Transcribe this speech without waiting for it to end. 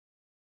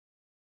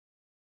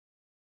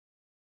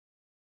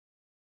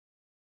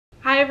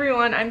Hi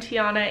everyone, I'm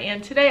Tiana,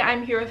 and today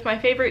I'm here with my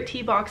favorite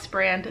tea box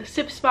brand,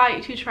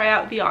 Sippable, to try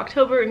out the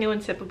October new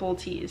and sippable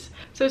teas.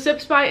 So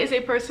Sippable is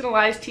a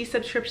personalized tea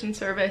subscription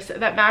service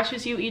that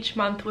matches you each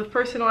month with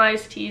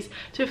personalized teas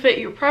to fit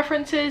your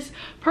preferences.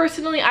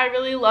 Personally, I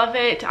really love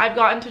it. I've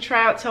gotten to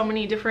try out so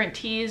many different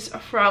teas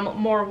from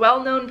more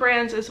well-known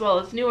brands as well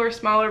as newer,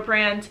 smaller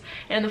brands,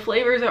 and the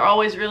flavors are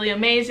always really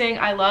amazing.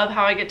 I love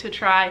how I get to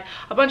try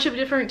a bunch of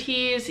different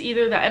teas,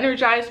 either that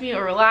energize me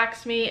or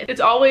relax me. It's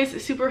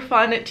always super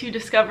fun to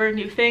discover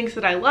new things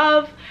that I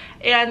love,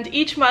 and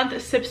each month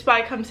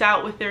Sippable comes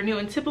out with their new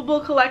and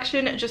sippable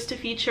collection just to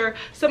feature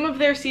some of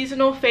their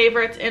seasonal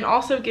favorites and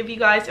also give you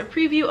guys a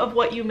preview of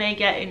what you may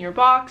get in your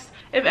box.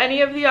 If any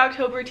of the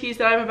October teas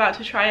that I'm about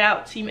to try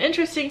out seem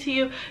interesting to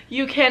you,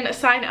 you can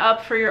sign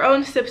up for your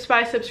own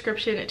Sippable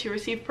subscription to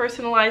receive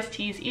personalized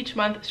teas each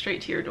month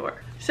straight to your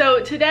door.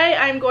 So today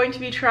I'm going to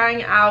be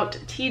trying out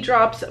Tea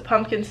Drops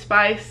Pumpkin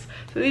Spice.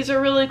 So these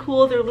are really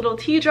cool. They're little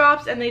tea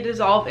drops and they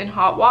dissolve in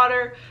hot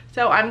water.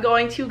 So I'm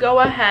going to go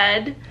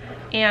ahead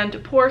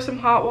and pour some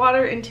hot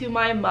water into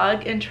my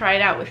mug and try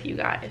it out with you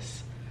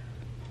guys.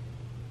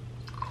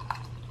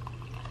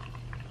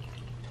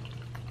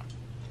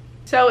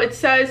 So it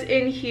says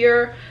in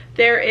here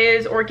there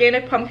is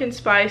organic pumpkin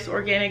spice,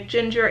 organic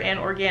ginger, and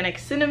organic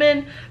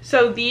cinnamon.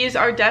 So these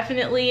are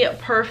definitely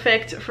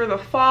perfect for the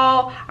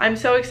fall. I'm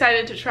so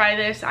excited to try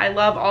this. I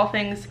love all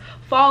things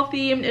fall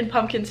themed and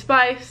pumpkin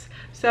spice.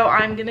 So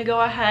I'm gonna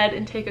go ahead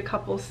and take a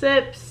couple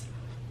sips.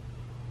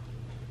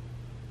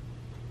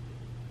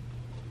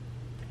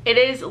 It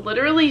is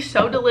literally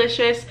so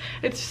delicious.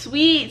 It's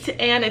sweet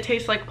and it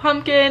tastes like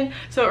pumpkin,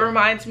 so it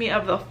reminds me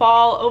of the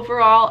fall.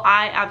 Overall,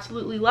 I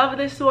absolutely love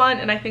this one,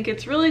 and I think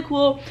it's really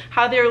cool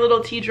how they're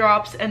little tea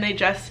drops and they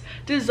just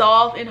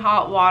dissolve in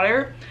hot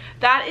water.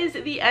 That is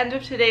the end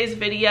of today's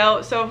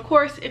video. So of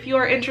course, if you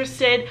are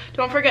interested,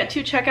 don't forget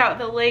to check out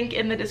the link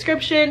in the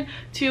description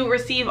to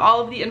receive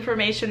all of the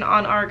information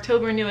on our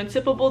October new and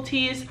sippable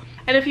teas.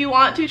 And if you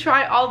want to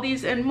try all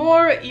these and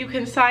more, you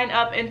can sign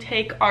up and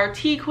take our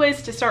tea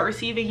quiz to start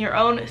receiving your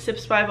own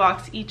Sippable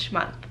box each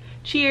month.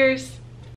 Cheers!